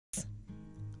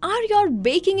Are your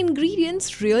baking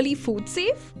ingredients really food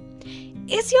safe?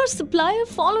 Is your supplier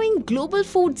following global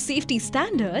food safety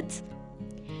standards?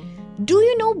 Do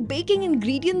you know baking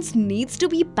ingredients needs to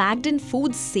be packed in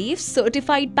food safe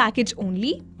certified package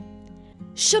only?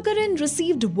 Sugarin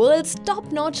received world's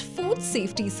top-notch food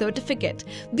safety certificate,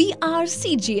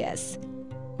 BRCGS.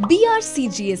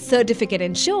 BRCGS certificate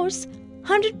ensures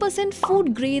 100%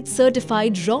 food-grade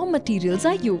certified raw materials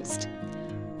are used.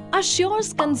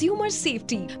 Assures consumer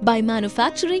safety by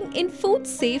manufacturing in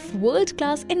food-safe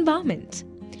world-class environment.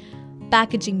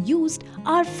 Packaging used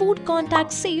are food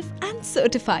contact safe and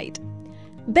certified.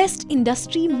 Best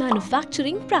industry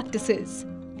manufacturing practices.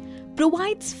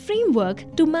 Provides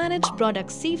framework to manage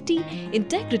product safety,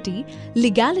 integrity,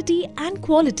 legality and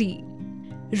quality.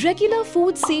 Regular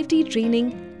food safety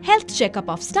training, health checkup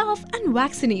of staff and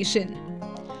vaccination.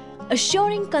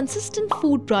 Assuring consistent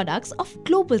food products of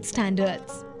global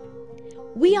standards.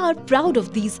 We are proud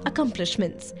of these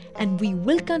accomplishments and we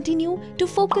will continue to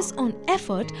focus on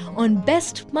effort on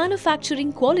best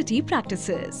manufacturing quality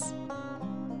practices.